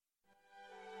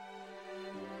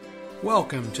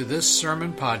Welcome to this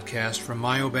sermon podcast from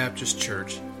Mayo Baptist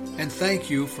Church, and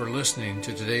thank you for listening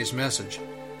to today's message.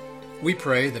 We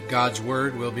pray that God's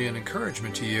Word will be an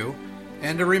encouragement to you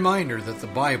and a reminder that the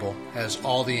Bible has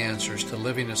all the answers to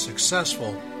living a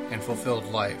successful and fulfilled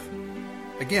life.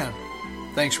 Again,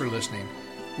 thanks for listening.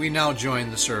 We now join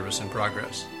the service in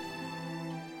progress.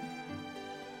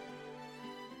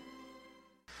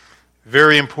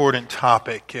 Very important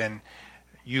topic, and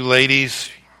you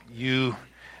ladies, you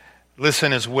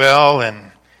listen as well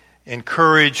and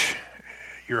encourage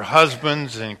your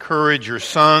husbands, encourage your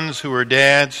sons who are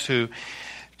dads to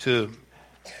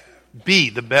be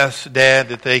the best dad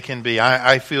that they can be.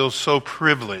 I feel so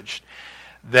privileged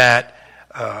that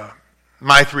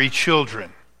my three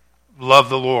children love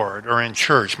the Lord, are in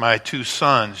church. My two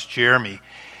sons, Jeremy,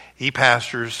 he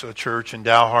pastors a church in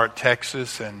Dalhart,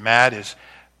 Texas, and Matt is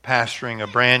pastoring a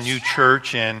brand new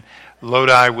church in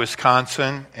Lodi,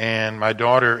 Wisconsin, and my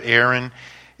daughter Erin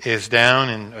is down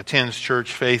and attends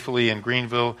church faithfully in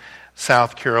Greenville,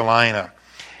 South Carolina.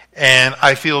 And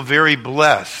I feel very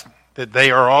blessed that they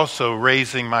are also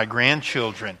raising my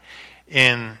grandchildren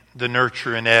in the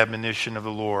nurture and admonition of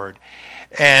the Lord.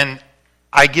 And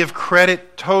I give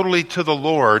credit totally to the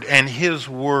Lord and His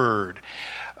Word.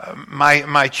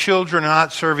 My children are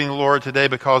not serving the Lord today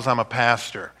because I'm a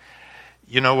pastor.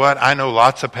 You know what? I know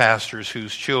lots of pastors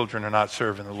whose children are not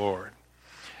serving the Lord.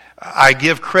 I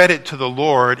give credit to the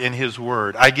Lord in His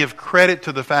Word. I give credit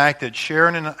to the fact that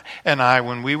Sharon and I,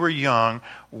 when we were young,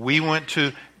 we went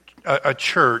to a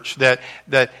church that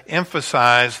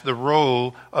emphasized the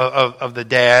role of the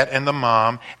dad and the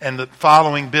mom and the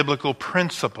following biblical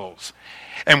principles.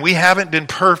 And we haven't been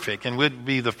perfect, and we'd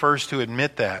be the first to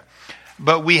admit that.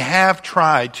 But we have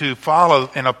tried to follow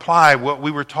and apply what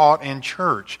we were taught in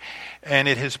church, and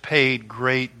it has paid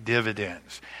great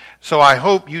dividends. So I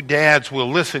hope you dads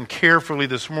will listen carefully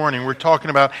this morning. We're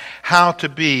talking about how to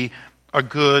be a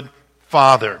good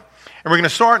father. And we're going to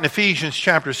start in Ephesians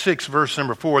chapter 6, verse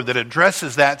number 4, that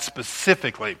addresses that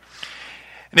specifically.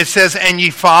 And it says, "And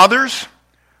ye fathers,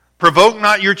 provoke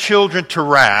not your children to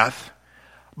wrath,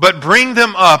 but bring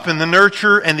them up in the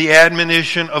nurture and the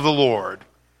admonition of the Lord."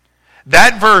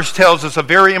 That verse tells us a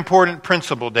very important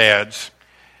principle, dads.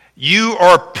 You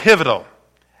are pivotal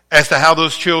as to how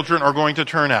those children are going to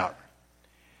turn out.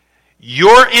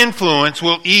 Your influence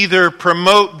will either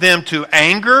promote them to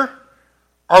anger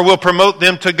or will promote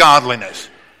them to godliness.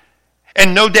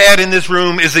 And no dad in this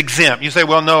room is exempt. You say,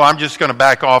 well, no, I'm just going to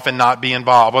back off and not be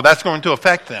involved. Well, that's going to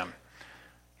affect them.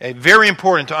 Okay, very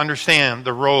important to understand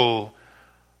the role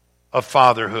of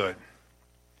fatherhood.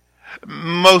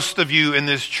 Most of you in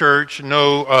this church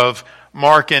know of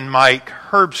Mark and Mike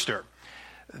Herbster.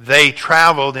 They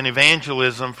traveled in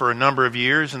evangelism for a number of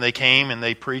years, and they came and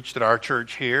they preached at our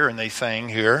church here, and they sang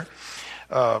here.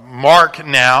 Mark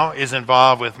now is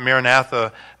involved with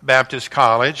Maranatha Baptist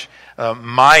College.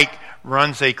 Mike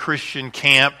runs a Christian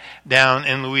camp down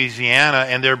in Louisiana,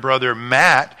 and their brother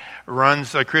Matt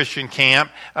runs a Christian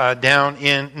camp down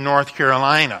in North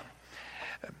Carolina.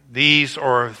 These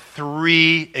are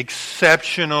three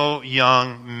exceptional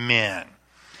young men.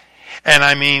 And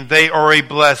I mean, they are a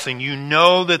blessing. You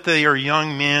know that they are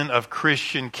young men of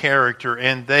Christian character,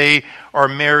 and they are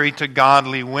married to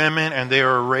godly women, and they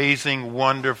are raising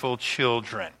wonderful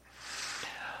children.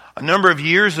 A number of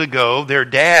years ago, their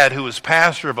dad, who was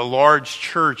pastor of a large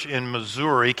church in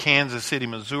Missouri, Kansas City,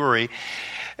 Missouri,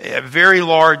 a very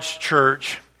large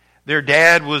church, their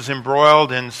dad was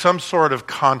embroiled in some sort of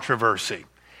controversy.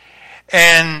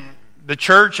 And the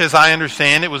church, as I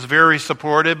understand it, was very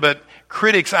supportive, but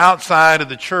critics outside of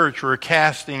the church were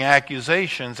casting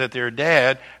accusations at their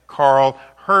dad, Carl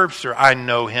Herbster. I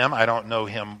know him. I don't know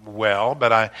him well,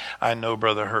 but I know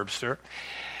Brother Herbster.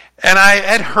 And I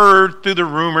had heard through the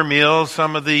rumor mill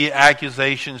some of the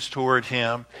accusations toward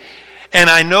him. And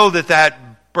I know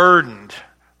that burdened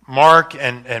Mark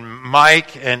and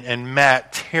Mike and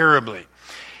Matt terribly.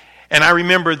 And I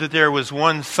remember that there was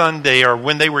one Sunday, or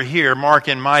when they were here, Mark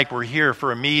and Mike were here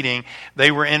for a meeting.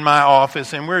 They were in my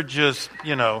office, and we're just,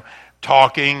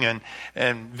 talking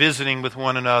and visiting with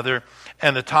one another.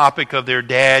 And the topic of their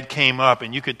dad came up,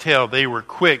 and you could tell they were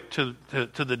quick to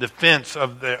the defense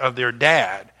of their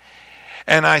dad.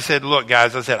 And I said, look,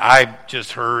 guys, I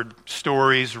just heard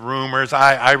stories, rumors.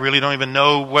 I really don't even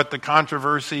know what the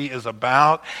controversy is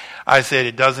about. I said,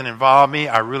 it doesn't involve me.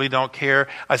 I really don't care.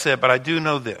 I said, but I do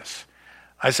know this.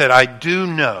 I said, I do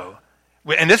know,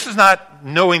 and this is not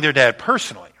knowing their dad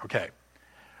personally, okay?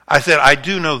 I said, I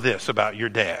do know this about your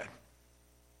dad.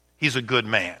 He's a good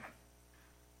man.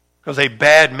 Because a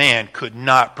bad man could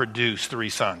not produce three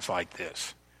sons like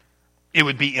this. It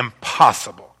would be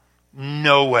impossible.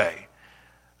 No way.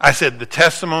 I said, the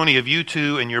testimony of you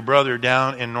two and your brother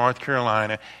down in North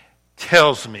Carolina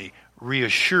tells me,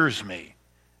 reassures me,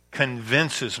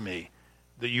 convinces me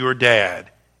that your dad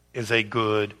is a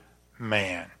good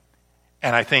man.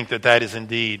 And I think that that has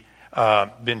indeed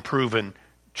been proven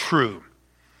true.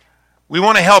 We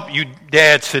want to help you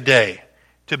dads today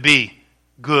to be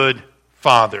good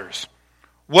fathers.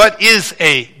 What is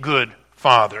a good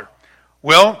father?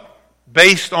 Well,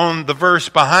 based on the verse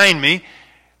behind me,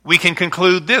 we can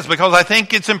conclude this, because I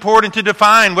think it's important to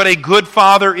define what a good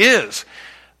father is.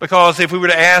 Because if we were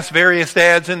to ask various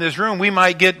dads in this room, we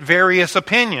might get various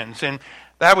opinions, and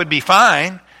that would be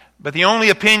fine. But the only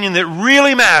opinion that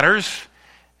really matters,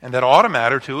 and that ought to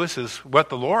matter to us, is what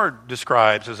the Lord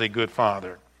describes as a good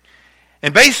father.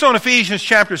 And based on Ephesians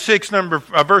chapter 6,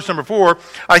 verse number 4,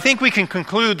 I think we can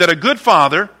conclude that a good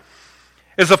father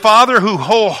is a father who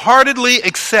wholeheartedly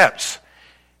accepts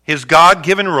his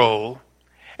God-given role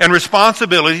and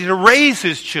responsibility to raise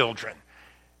his children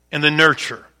in the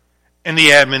nurture and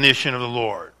the admonition of the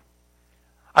Lord.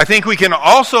 I think we can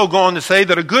also go on to say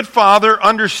that a good father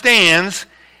understands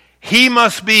he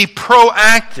must be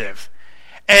proactive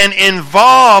and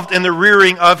involved in the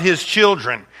rearing of his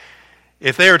children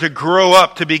if they are to grow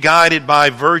up to be guided by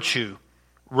virtue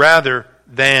rather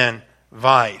than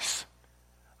vice.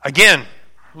 Again,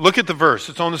 look at the verse.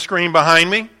 It's on the screen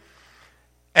behind me.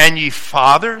 And ye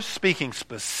fathers, speaking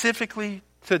specifically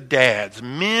to dads,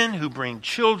 men who bring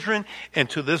children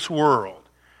into this world,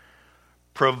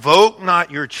 provoke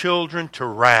not your children to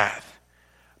wrath,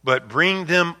 but bring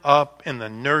them up in the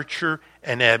nurture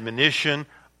and admonition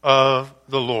of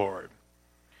the Lord.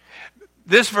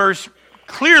 This verse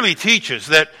clearly teaches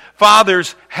that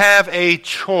fathers have a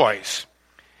choice.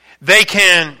 They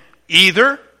can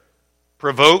either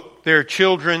provoke their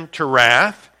children to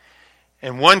wrath,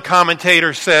 and one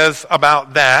commentator says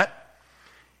about that,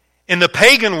 in the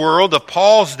pagan world of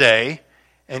Paul's day,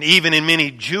 and even in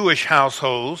many Jewish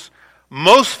households,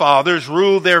 most fathers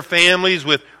ruled their families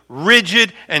with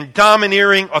rigid and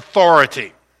domineering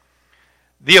authority.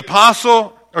 The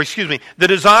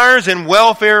desires and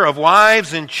welfare of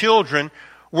wives and children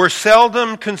were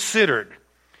seldom considered.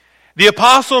 The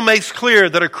apostle makes clear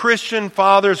that a Christian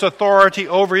father's authority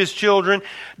over his children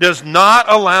does not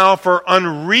allow for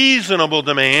unreasonable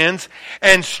demands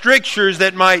and strictures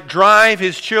that might drive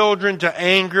his children to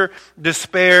anger,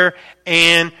 despair,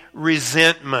 and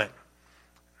resentment.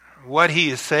 What he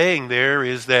is saying there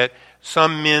is that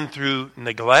some men through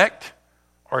neglect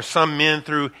or some men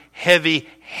through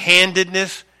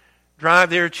heavy-handedness drive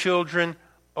their children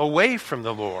away from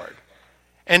the Lord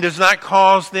and does not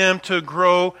cause them to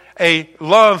grow a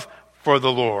love for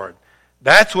the Lord.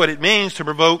 That's what it means to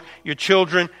provoke your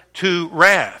children to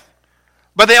wrath.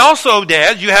 But they also,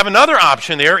 dads, you have another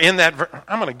option there in that.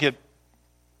 I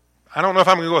don't know if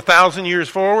I'm going to go 1,000 years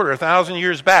forward or 1,000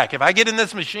 years back. If I get in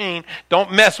this machine,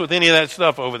 don't mess with any of that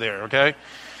stuff over there, okay?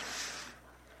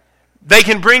 They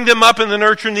can bring them up in the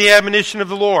nurture and the admonition of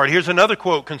the Lord. Here's another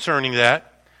quote concerning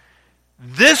that.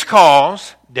 This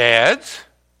calls dads,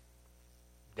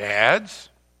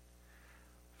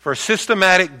 for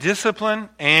systematic discipline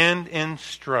and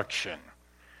instruction,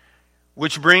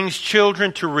 which brings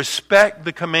children to respect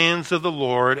the commands of the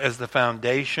Lord as the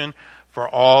foundation for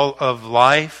all of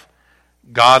life,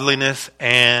 godliness,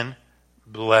 and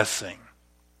blessing.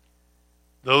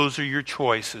 Those are your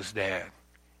choices, Dad.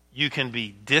 You can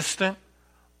be distant,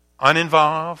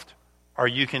 uninvolved, or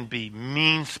you can be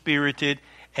mean-spirited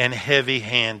and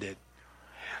heavy-handed.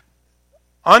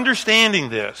 Understanding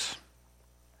this,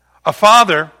 a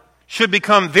father should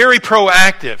become very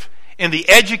proactive in the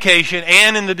education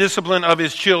and in the discipline of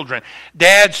his children.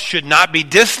 Dads should not be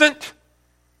distant.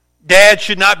 Dads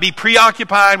should not be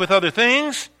preoccupied with other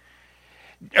things.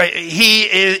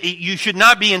 You should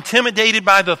not be intimidated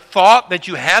by the thought that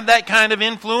you have that kind of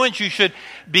influence. You should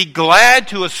be glad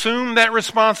to assume that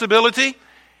responsibility.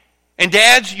 And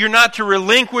dads, you're not to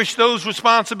relinquish those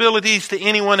responsibilities to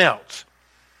anyone else.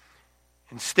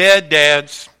 Instead,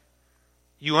 dads,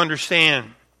 you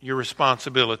understand your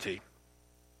responsibility.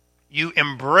 You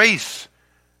embrace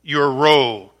your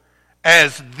role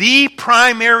as the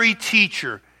primary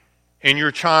teacher in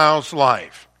your child's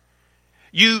life.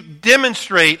 You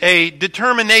demonstrate a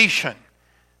determination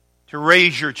to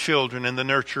raise your children in the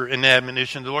nurture and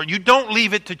admonition of the Lord. You don't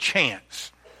leave it to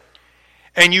chance.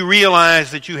 And you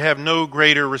realize that you have no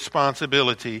greater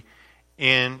responsibility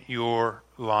in your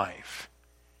life.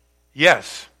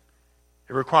 Yes,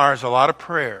 it requires a lot of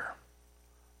prayer,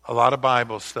 a lot of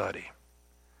Bible study,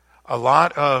 a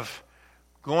lot of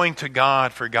going to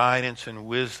God for guidance and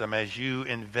wisdom as you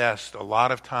invest a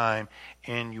lot of time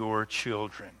in your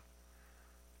children.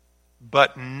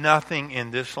 But nothing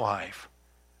in this life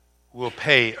will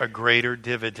pay a greater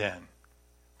dividend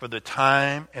for the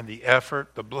time and the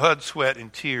effort, the blood, sweat,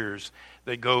 and tears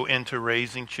that go into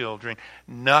raising children.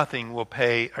 Nothing will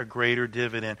pay a greater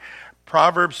dividend.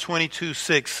 Proverbs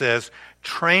 22:6 says,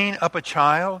 train up a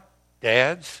child,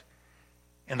 dads,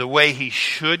 in the way he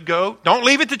should go. Don't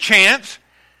leave it to chance.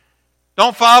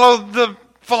 Don't follow the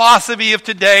philosophy of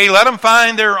today. Let them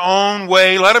find their own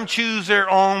way. Let them choose their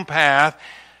own path.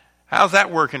 How's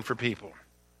that working for people?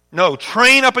 No,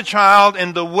 train up a child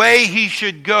in the way he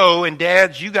should go. And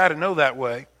dads, you got to know that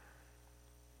way.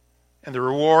 And the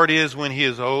reward is when he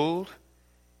is old,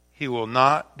 he will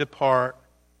not depart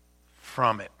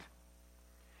from it.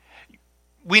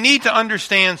 We need to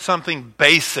understand something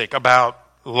basic about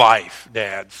life,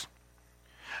 dads.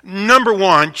 Number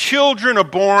one, children are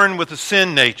born with a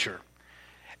sin nature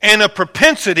and a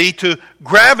propensity to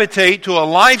gravitate to a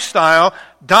lifestyle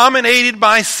dominated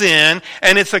by sin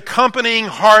and its accompanying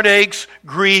heartaches,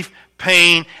 grief,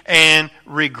 pain, and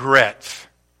regrets.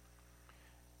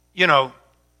 There's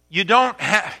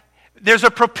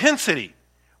a propensity.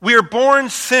 We are born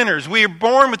sinners. We are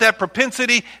born with that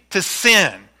propensity to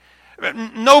sin.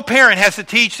 No parent has to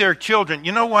teach their children,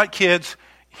 you know what, kids?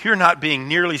 You're not being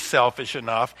nearly selfish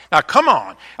enough. Now, come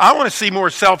on. I want to see more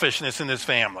selfishness in this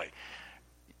family.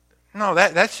 No,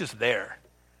 that's just there.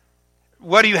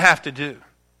 What do you have to do?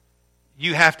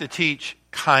 You have to teach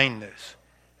kindness.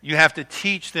 You have to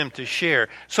teach them to share.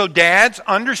 So dads,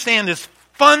 understand this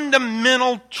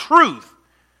fundamental truth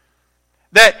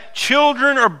that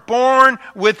children are born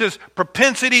with this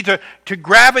propensity to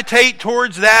gravitate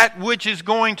towards that which is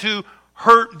going to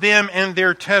hurt them and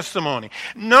their testimony.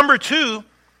 Number two,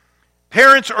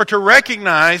 parents are to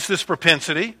recognize this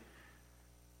propensity.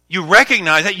 You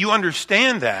recognize that, you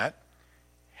understand that,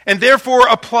 and therefore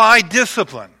apply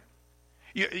discipline.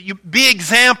 You be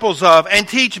examples of and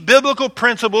teach biblical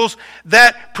principles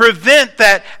that prevent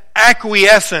that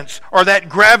acquiescence or that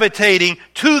gravitating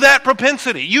to that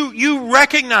propensity. You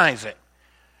recognize it.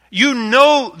 You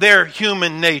know their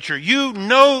human nature. You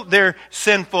know their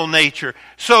sinful nature.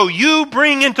 So you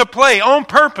bring into play on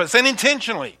purpose and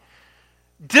intentionally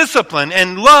discipline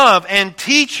and love and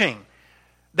teaching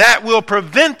that will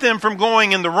prevent them from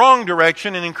going in the wrong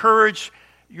direction and encourage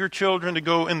your children to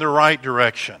go in the right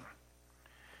direction.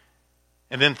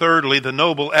 And then thirdly, the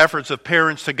noble efforts of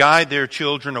parents to guide their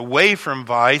children away from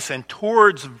vice and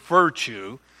towards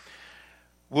virtue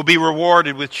will be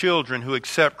rewarded with children who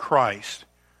accept Christ,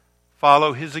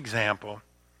 follow his example,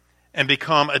 and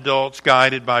become adults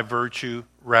guided by virtue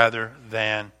rather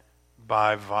than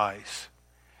by vice.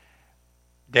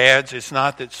 Dads, it's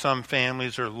not that some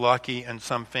families are lucky and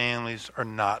some families are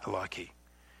not lucky.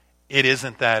 It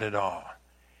isn't that at all.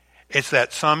 It's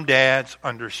that some dads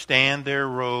understand their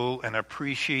role and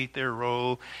appreciate their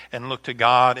role and look to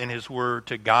God and his word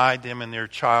to guide them in their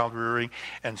child rearing,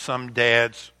 and some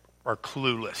dads are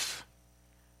clueless.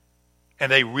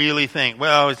 And they really think,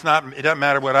 well, it doesn't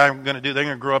matter what I'm going to do. They're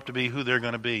going to grow up to be who they're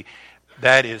going to be.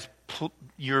 That is,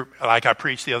 like I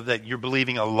preached the other day, you're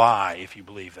believing a lie if you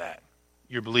believe that.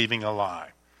 You're believing a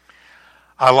lie.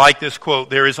 I like this quote,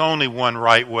 there is only one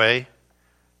right way,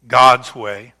 God's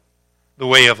way, the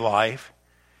way of life.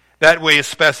 That way is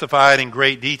specified in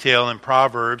great detail in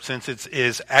Proverbs, since it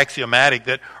is axiomatic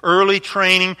that early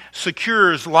training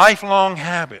secures lifelong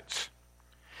habits.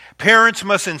 Parents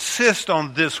must insist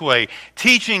on this way,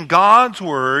 teaching God's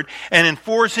word and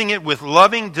enforcing it with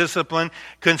loving discipline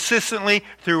consistently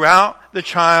throughout the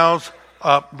child's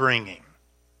upbringing.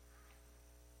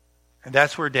 And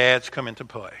that's where dads come into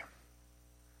play.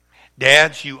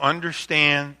 Dads, you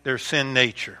understand their sin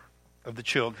nature of the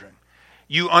children.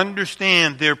 You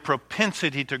understand their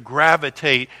propensity to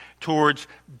gravitate towards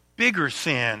bigger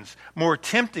sins, more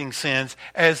tempting sins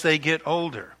as they get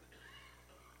older.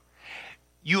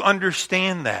 You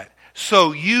understand that.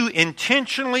 So you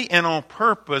intentionally and on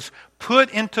purpose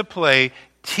put into play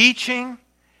teaching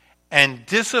and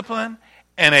discipline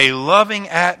and a loving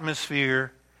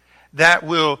atmosphere that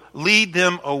will lead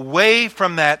them away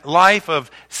from that life of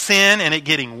sin and it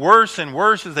getting worse and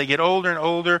worse as they get older and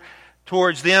older,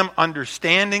 towards them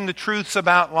understanding the truths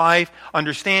about life,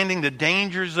 understanding the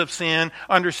dangers of sin,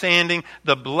 understanding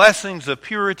the blessings of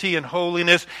purity and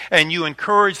holiness, and you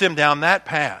encourage them down that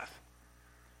path.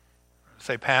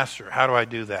 Say, Pastor, how do I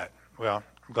do that? Well,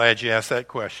 I'm glad you asked that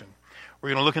question. We're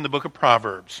going to look in the book of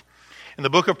Proverbs. In the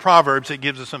book of Proverbs, it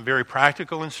gives us some very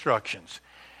practical instructions.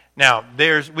 Now,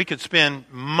 we could spend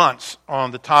months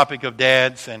on the topic of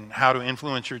dads and how to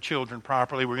influence your children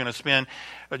properly. We're going to spend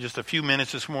just a few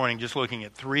minutes this morning just looking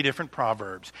at 3 different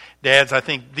Proverbs. Dads, I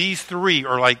think these 3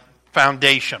 are like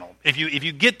foundational. If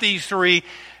you get these three,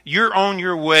 you're on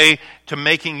your way to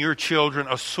making your children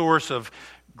a source of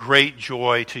great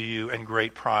joy to you and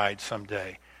great pride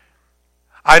someday.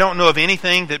 I don't know of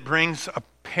anything that brings a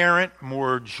parent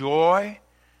more joy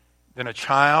than a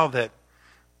child that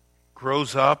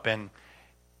grows up and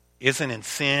isn't in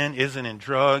sin, isn't in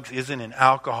drugs, isn't in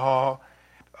alcohol.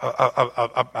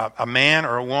 A man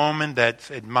or a woman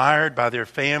that's admired by their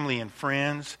family and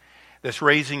friends, that's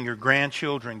raising your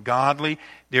grandchildren godly.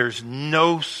 There's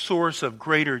no source of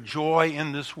greater joy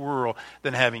in this world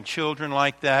than having children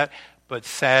like that. But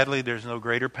sadly, there's no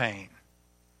greater pain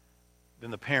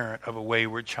than the parent of a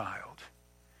wayward child.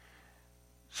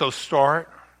 So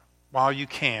start while you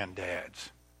can,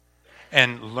 dads,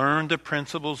 and learn the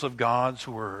principles of God's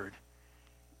Word.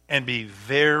 And be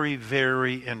very,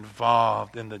 very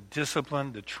involved in the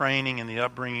discipline, the training, and the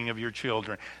upbringing of your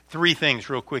children. 3 things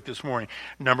real quick this morning.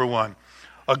 Number 1,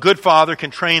 a good father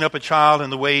can train up a child in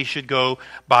the way he should go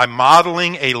by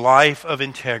modeling a life of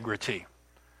integrity.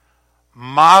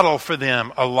 Model for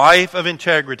them a life of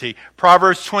integrity.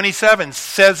 Proverbs 27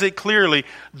 says it clearly.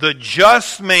 The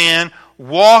just man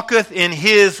walketh in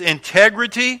his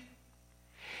integrity.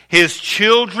 His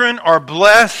children are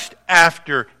blessed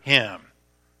after him.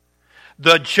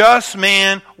 The just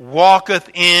man walketh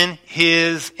in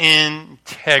his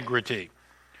integrity.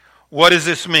 What does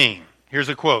this mean? Here's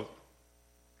a quote.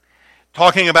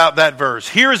 Talking about that verse.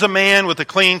 Here is a man with a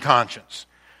clean conscience,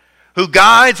 who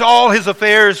guides all his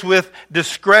affairs with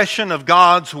discretion of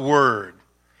God's word.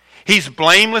 He's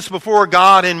blameless before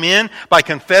God and men by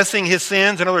confessing his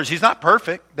sins. In other words, he's not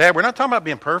perfect. Dad, we're not talking about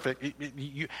being perfect.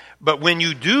 But when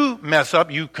you do mess up,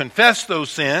 you confess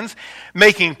those sins,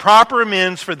 making proper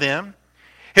amends for them.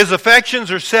 His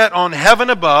affections are set on heaven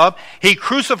above. He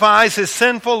crucifies his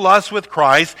sinful lust with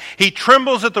Christ. He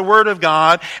trembles at the word of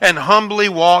God and humbly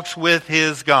walks with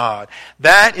his God.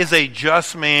 That is a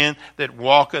just man that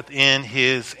walketh in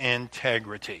his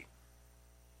integrity.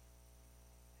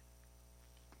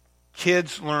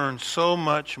 Kids learn so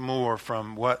much more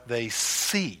from what they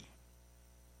see.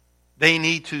 They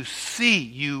need to see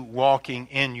you walking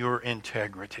in your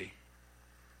integrity.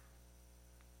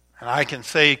 And I can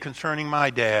say concerning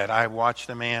my dad, I watched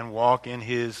the man walk in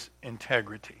his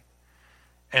integrity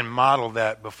and model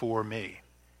that before me.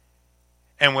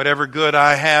 And whatever good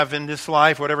I have in this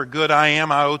life, whatever good I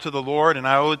am, I owe to the Lord, and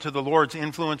I owe it to the Lord's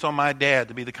influence on my dad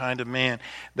to be the kind of man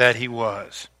that he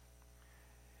was.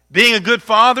 Being a good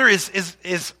father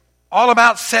is all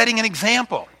about setting an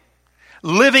example,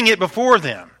 living it before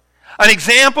them. An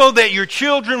example that your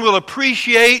children will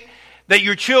appreciate, that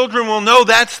your children will know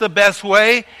that's the best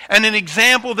way, and an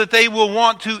example that they will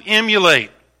want to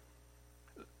emulate.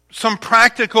 Some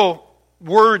practical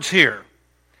words here.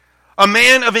 A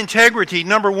man of integrity,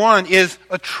 number 1, is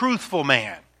a truthful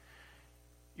man.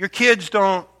 Your kids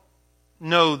don't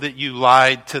know that you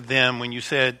lied to them when you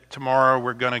said, tomorrow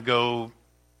we're going to go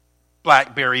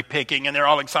blackberry picking, and they're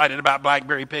all excited about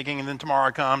blackberry picking, and then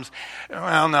tomorrow comes,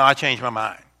 well, no, I changed my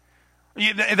mind.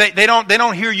 They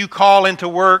don't hear you call into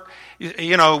work,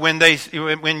 you know,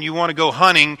 when you want to go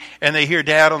hunting and they hear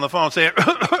Dad on the phone say,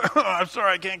 I'm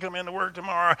sorry, I can't come into work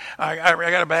tomorrow. I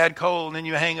got a bad cold, and then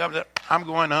you hang up, I'm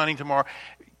going hunting tomorrow.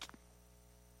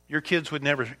 Your kids would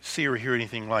never see or hear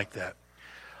anything like that.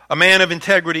 A man of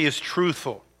integrity is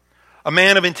truthful. A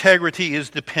man of integrity is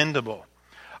dependable.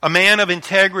 A man of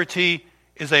integrity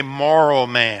is a moral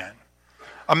man.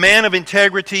 A man of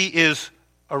integrity is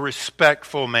a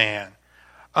respectful man.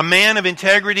 A man of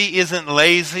integrity isn't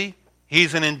lazy.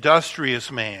 He's an industrious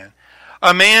man.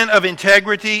 A man of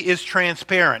integrity is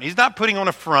transparent. He's not putting on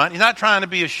a front. He's not trying to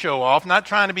be a show-off, not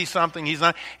trying to be something he's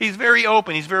not. He's very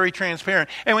open. He's very transparent.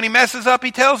 And when he messes up,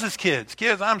 he tells his kids,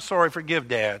 I'm sorry, forgive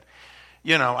Dad.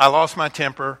 You know, I lost my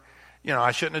temper. You know,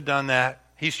 I shouldn't have done that.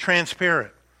 He's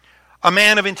transparent. A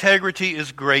man of integrity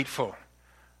is grateful.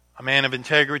 A man of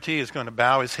integrity is going to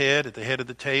bow his head at the head of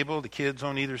the table, the kids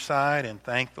on either side, and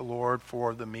thank the Lord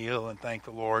for the meal and thank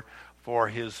the Lord for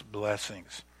his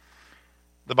blessings.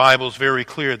 The Bible is very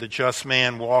clear. The just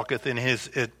man walketh in his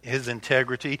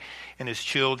integrity, and his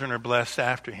children are blessed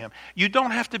after him. You don't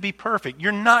have to be perfect.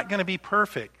 You're not going to be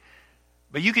perfect.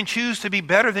 But you can choose to be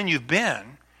better than you've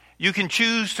been. You can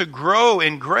choose to grow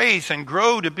in grace and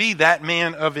grow to be that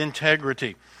man of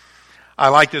integrity. I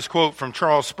like this quote from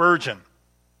Charles Spurgeon.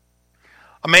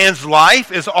 A man's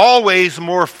life is always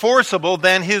more forcible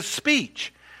than his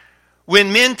speech.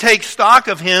 When men take stock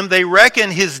of him, they reckon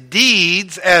his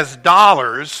deeds as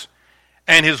dollars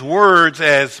and his words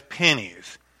as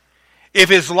pennies. If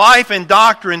his life and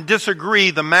doctrine disagree,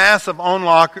 the mass of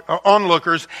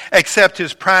onlookers accept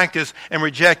his practice and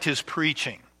reject his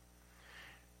preaching.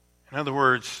 In other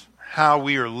words, how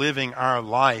we are living our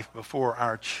life before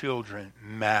our children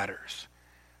matters.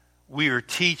 We are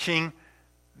teaching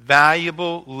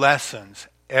valuable lessons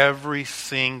every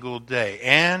single day.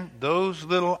 And those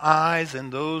little eyes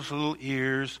and those little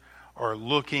ears are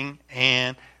looking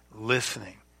and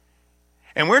listening.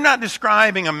 And we're not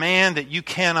describing a man that you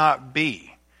cannot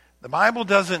be. The Bible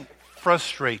doesn't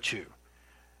frustrate you.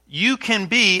 You can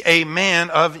be a man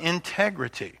of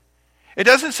integrity. It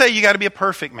doesn't say you got to be a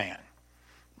perfect man.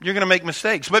 You're going to make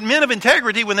mistakes. But men of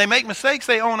integrity, when they make mistakes,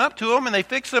 they own up to them and they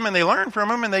fix them and they learn from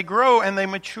them and they grow and they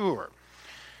mature.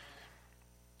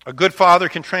 A good father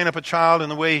can train up a child in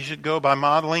the way he should go by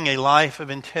modeling a life of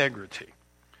integrity.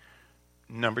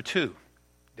 Number 2,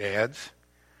 dads.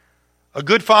 A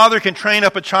good father can train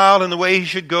up a child in the way he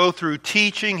should go through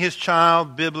teaching his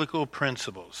child biblical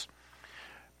principles.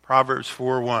 Proverbs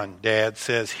 4:1, Dad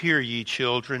says, "Hear ye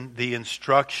children, the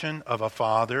instruction of a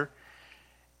father,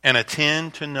 and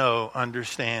attend to know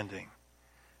understanding."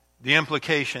 The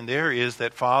implication there is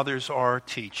that fathers are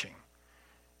teaching.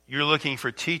 You're looking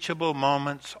for teachable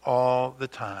moments all the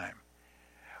time.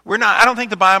 I don't think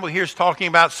the Bible here is talking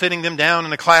about sitting them down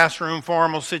in a classroom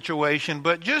formal situation,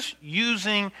 but just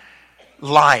using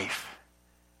life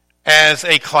as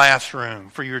a classroom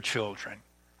for your children.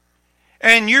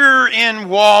 And you're in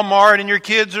Walmart and your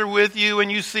kids are with you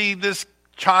and you see this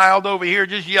child over here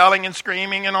just yelling and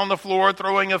screaming and on the floor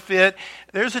throwing a fit.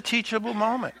 There's a teachable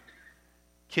moment.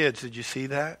 Kids, did you see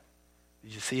that?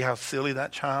 Did you see how silly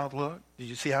that child looked? Did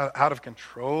you see how out of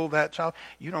control that child?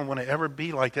 You don't want to ever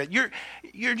be like that.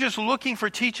 You're just looking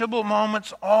for teachable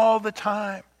moments all the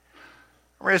time.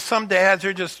 Whereas some dads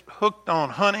are just hooked on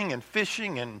hunting and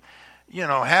fishing and,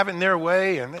 having their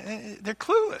way, and they're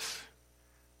clueless.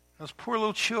 Those poor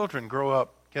little children grow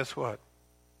up, guess what?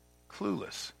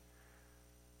 Clueless.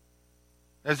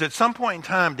 There's at some point in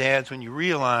time, dads, when you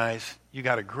realize you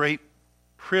got a great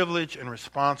privilege and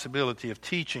responsibility of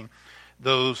teaching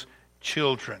those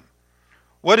children.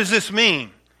 What does this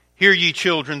mean? Hear ye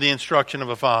children, the instruction of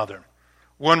a father.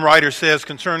 One writer says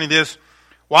concerning this,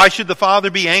 why should the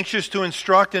father be anxious to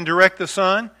instruct and direct the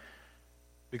son?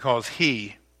 Because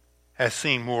he has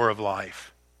seen more of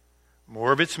life,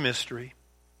 more of its mystery,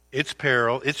 its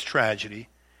peril, its tragedy.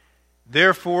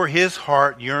 Therefore his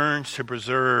heart yearns to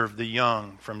preserve the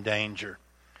young from danger.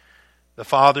 The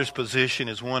father's position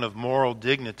is one of moral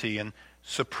dignity and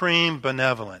supreme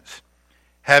benevolence.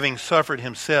 Having suffered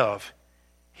himself,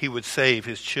 he would save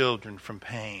his children from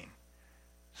pain.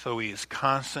 So he is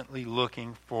constantly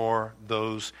looking for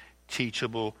those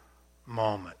teachable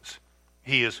moments.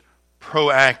 He is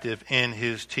proactive in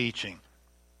his teaching.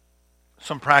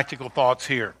 Some practical thoughts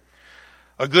here.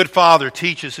 A good father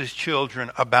teaches his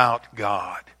children about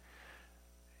God.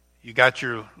 You got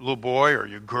your little boy or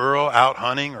your girl out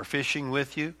hunting or fishing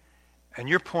with you, and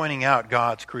you're pointing out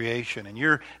God's creation, and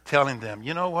you're telling them,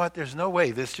 you know what, there's no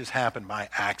way this just happened by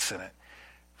accident.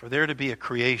 For there to be a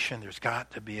creation, there's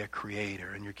got to be a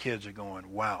creator. And your kids are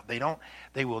going, wow.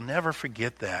 They will never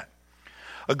forget that.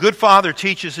 A good father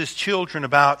teaches his children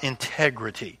about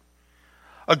integrity.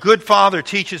 A good father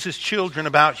teaches his children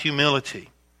about humility.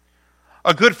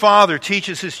 A good father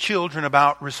teaches his children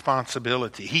about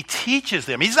responsibility. He teaches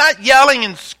them. He's not yelling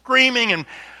and screaming and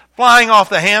flying off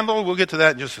the handle. We'll get to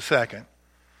that in just a second.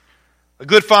 A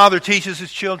good father teaches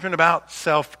his children about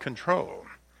self-control.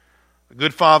 A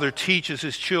good father teaches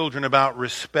his children about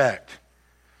respect.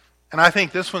 And I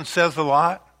think this one says a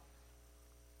lot.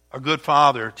 A good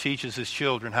father teaches his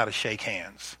children how to shake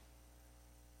hands.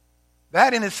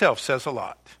 That in itself says a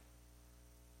lot.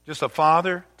 Just a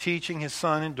father teaching his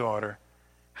son and daughter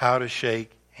how to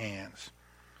shake hands.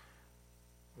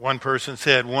 One person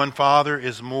said, one father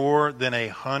is more than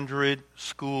 100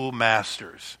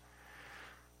 schoolmasters.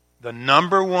 The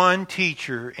number one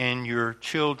teacher in your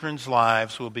children's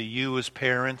lives will be you as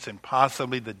parents, and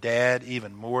possibly the dad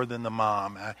even more than the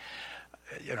mom.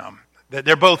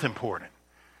 They're both important.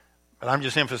 But I'm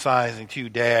just emphasizing to you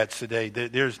dads today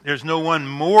that there's no one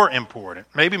more important.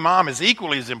 Maybe mom is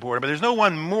equally as important, but there's no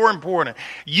one more important.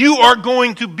 You are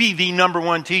going to be the number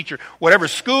one teacher. Whatever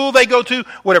school they go to,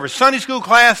 whatever Sunday school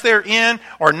class they're in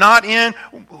or not in,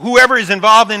 whoever is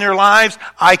involved in their lives,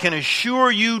 I can assure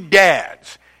you,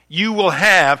 dads, you will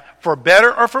have, for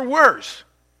better or for worse,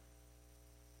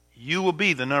 you will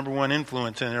be the number one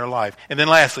influence in their life. And then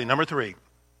lastly, number 3.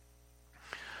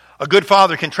 A good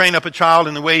father can train up a child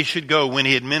in the way he should go when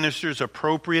he administers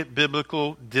appropriate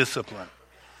biblical discipline.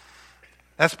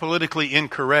 That's politically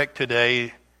incorrect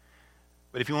today,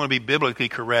 but if you want to be biblically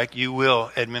correct, you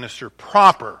will administer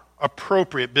proper,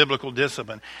 appropriate biblical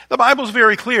discipline. The Bible's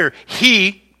very clear.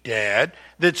 He, dad,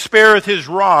 that spareth his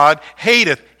rod,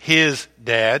 hateth his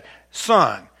dad,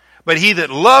 son. But he that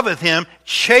loveth him,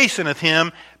 chasteneth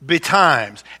him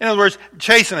betimes. In other words,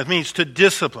 chasteneth means to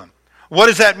discipline. What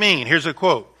does that mean? Here's a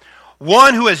quote.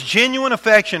 One who has genuine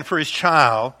affection for his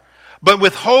child, but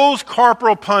withholds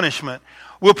corporal punishment,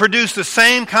 will produce the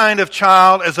same kind of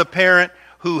child as a parent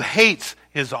who hates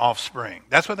his offspring.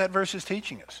 That's what that verse is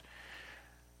teaching us.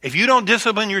 If you don't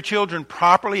discipline your children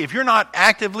properly, if you're not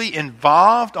actively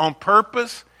involved on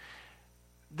purpose,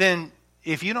 then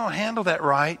if you don't handle that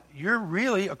right, you're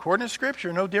really, according to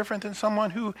Scripture, no different than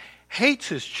someone who hates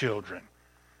his children.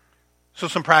 So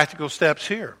some practical steps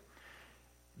here.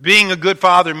 Being a good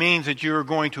father means that you're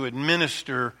going to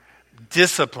administer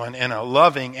discipline in a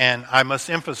loving and, I must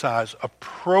emphasize,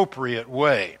 appropriate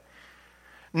way.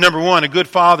 Number one, a good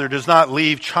father does not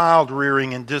leave child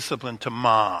rearing and discipline to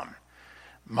mom.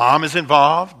 Mom is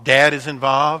involved, dad is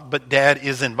involved, but dad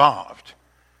is involved.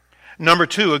 Number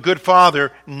two, a good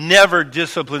father never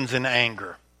disciplines in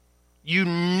anger. You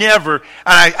never,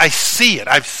 I see it,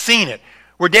 I've seen it,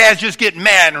 where dads just get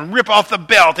mad and rip off the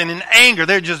belt, and in anger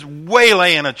they're just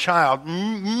waylaying a child.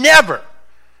 Never.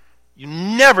 You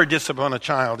never discipline a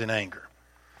child in anger.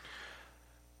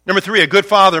 Number three, a good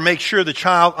father makes sure the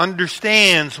child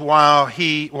understands why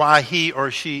he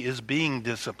or she is being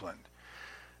disciplined.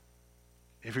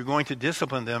 If you're going to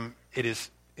discipline them, it is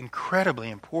incredibly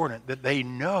important that they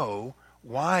know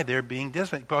why they're being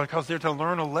disciplined, because they're to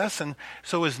learn a lesson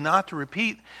so as not to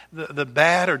repeat the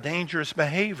bad or dangerous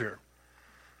behavior.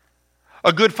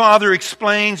 A good father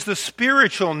explains the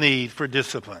spiritual need for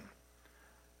discipline.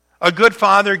 A good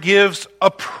father gives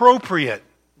appropriate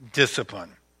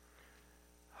discipline.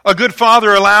 A good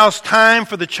father allows time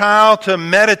for the child to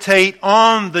meditate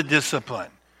on the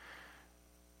discipline.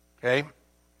 Okay?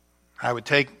 I would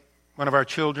take one of our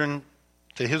children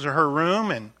to his or her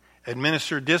room and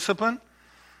administer discipline.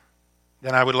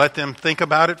 Then I would let them think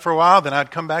about it for a while. Then I'd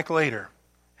come back later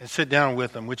and sit down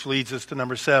with them, which leads us to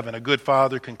number 7. A good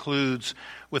father concludes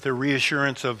with a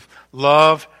reassurance of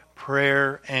love,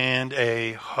 prayer, and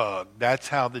a hug. That's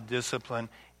how the discipline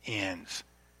ends,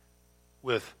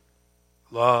 with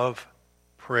love,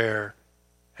 prayer,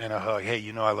 and a hug. Hey,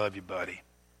 you know I love you, buddy.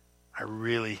 I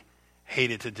really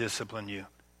hated to discipline you,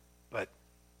 but,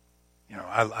 you know,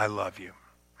 I love you.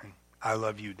 I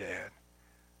love you, Dad.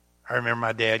 I remember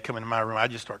my dad coming to my room.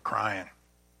 I'd just start crying.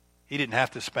 He didn't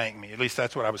have to spank me. At least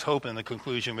that's what I was hoping the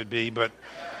conclusion would be, but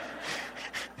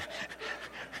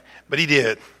but he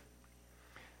did.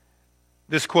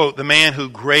 This quote, the man who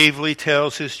gravely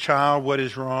tells his child what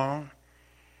is wrong,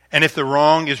 and if the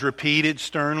wrong is repeated,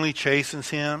 sternly chastens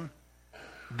him,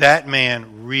 that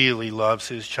man really loves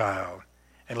his child.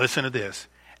 And listen to this,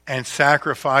 and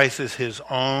sacrifices his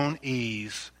own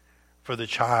ease for the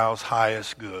child's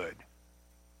highest good.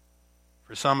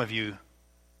 For some of you,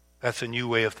 that's a new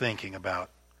way of thinking about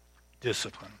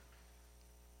discipline.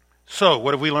 So,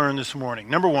 what have we learned this morning?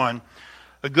 Number 1,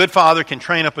 a good father can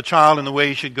train up a child in the way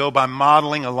he should go by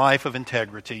modeling a life of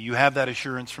integrity. You have that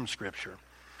assurance from Scripture.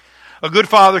 A good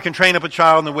father can train up a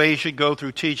child in the way he should go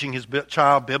through teaching his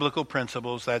child biblical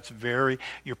principles.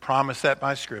 You're promised that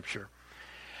by Scripture.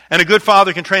 And a good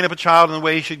father can train up a child in the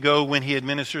way he should go when he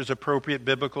administers appropriate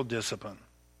biblical discipline.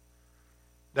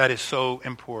 That is so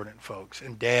important, folks.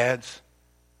 And dads,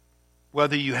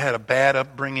 whether you had a bad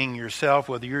upbringing yourself,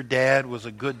 whether your dad was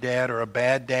a good dad or a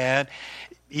bad dad,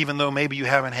 even though maybe you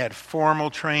haven't had formal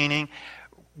training,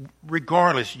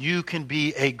 regardless, you can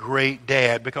be a great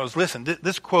dad. Because listen,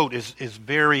 this quote is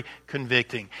very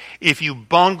convicting. If you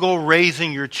bungle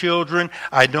raising your children,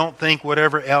 I don't think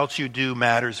whatever else you do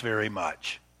matters very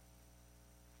much.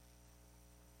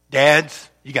 Dads,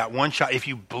 you got one shot. If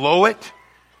you blow it,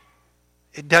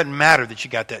 it doesn't matter that you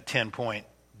got that 10-point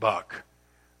buck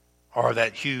or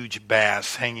that huge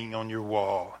bass hanging on your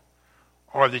wall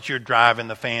or that you're driving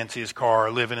the fanciest car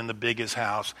or living in the biggest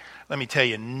house. Let me tell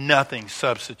you, nothing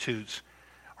substitutes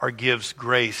or gives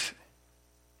grace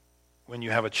when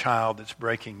you have a child that's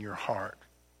breaking your heart.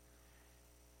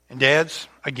 And dads,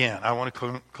 again, I want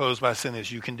to close by saying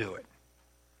this. You can do it.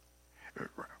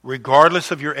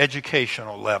 Regardless of your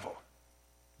educational level,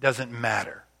 doesn't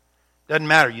matter. Doesn't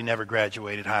matter you never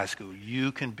graduated high school.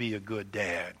 You can be a good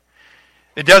dad.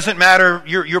 It doesn't matter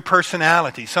your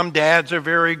personality. Some dads are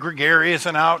very gregarious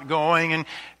and outgoing and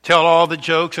tell all the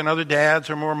jokes, and other dads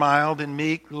are more mild and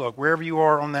meek. Look, wherever you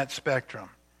are on that spectrum,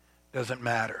 doesn't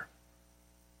matter.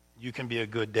 You can be a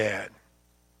good dad.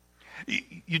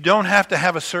 You don't have to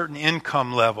have a certain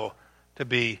income level to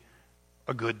be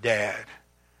a good dad.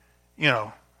 You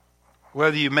know,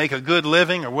 whether you make a good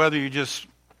living or whether you're just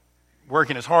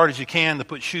working as hard as you can to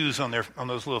put shoes on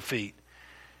those little feet.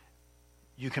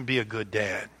 you can be a good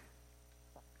dad.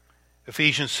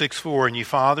 Ephesians 6:4, and ye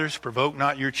fathers, provoke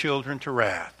not your children to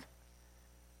wrath,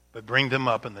 but bring them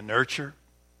up in the nurture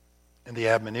and the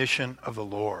admonition of the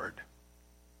Lord.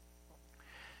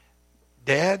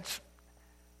 Dads,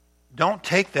 don't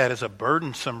take that as a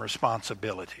burdensome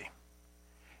responsibility.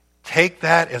 Take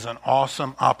that as an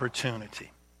awesome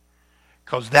opportunity.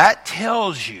 Because that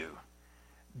tells you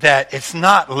that it's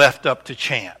not left up to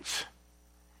chance.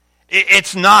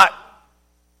 It's not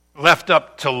left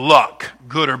up to luck,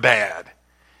 good or bad.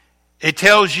 It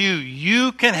tells you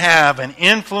you can have an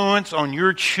influence on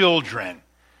your children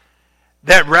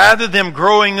that rather than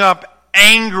growing up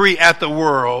angry at the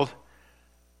world,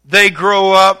 they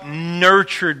grow up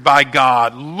nurtured by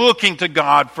God, looking to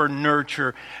God for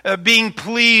nurture, being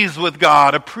pleased with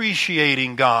God,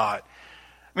 appreciating God.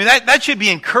 I mean, that should be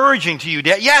encouraging to you,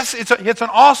 Dad. Yes, it's an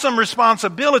awesome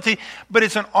responsibility, but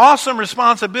it's an awesome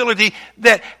responsibility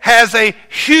that has a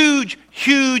huge,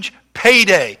 huge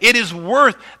payday. It is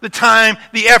worth the time,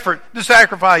 the effort, the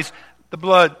sacrifice, the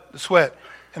blood, the sweat,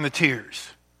 and the tears.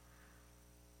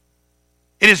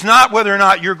 It is not whether or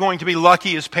not you're going to be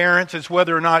lucky as parents, it's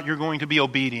whether or not you're going to be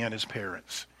obedient as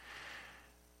parents.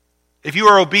 If you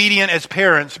are obedient as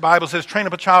parents, the Bible says, train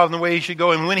up a child in the way he should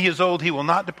go, and when he is old, he will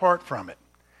not depart from it.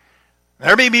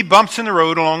 There may be bumps in the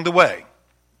road along the way.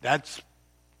 That's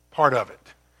part of it.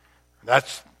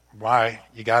 That's why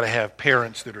you got to have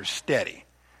parents that are steady,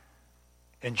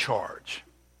 in charge.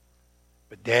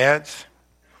 But dads,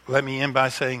 let me end by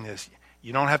saying this.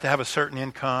 You don't have to have a certain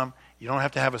income. You don't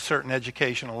have to have a certain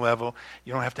educational level.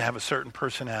 You don't have to have a certain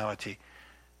personality.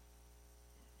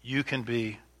 You can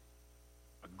be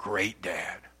a great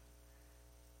dad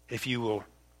if you will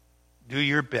do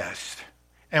your best.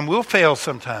 And we'll fail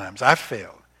sometimes. I've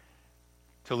failed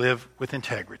to live with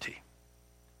integrity.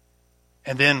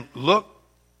 And then look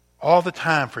all the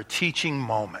time for teaching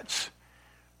moments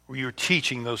where you're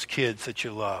teaching those kids that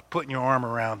you love, putting your arm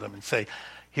around them and say,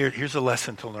 here's a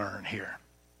lesson to learn here.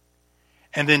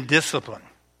 And then discipline.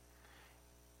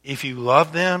 If you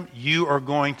love them, you are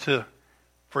going to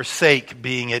forsake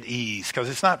being at ease because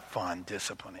it's not fun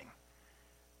disciplining.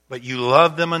 But you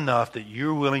love them enough that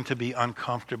you're willing to be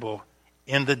uncomfortable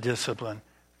in the discipline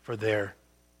for their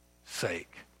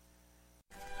sake.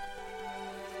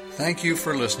 Thank you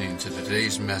for listening to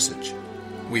today's message.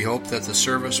 We hope that the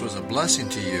service was a blessing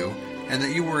to you and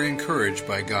that you were encouraged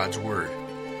by God's Word.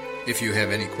 If you have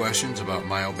any questions about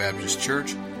Myo Baptist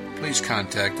Church, please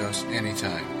contact us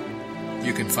anytime.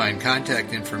 You can find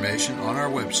contact information on our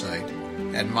website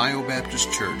at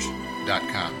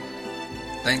myobaptistchurch.com.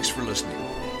 Thanks for listening.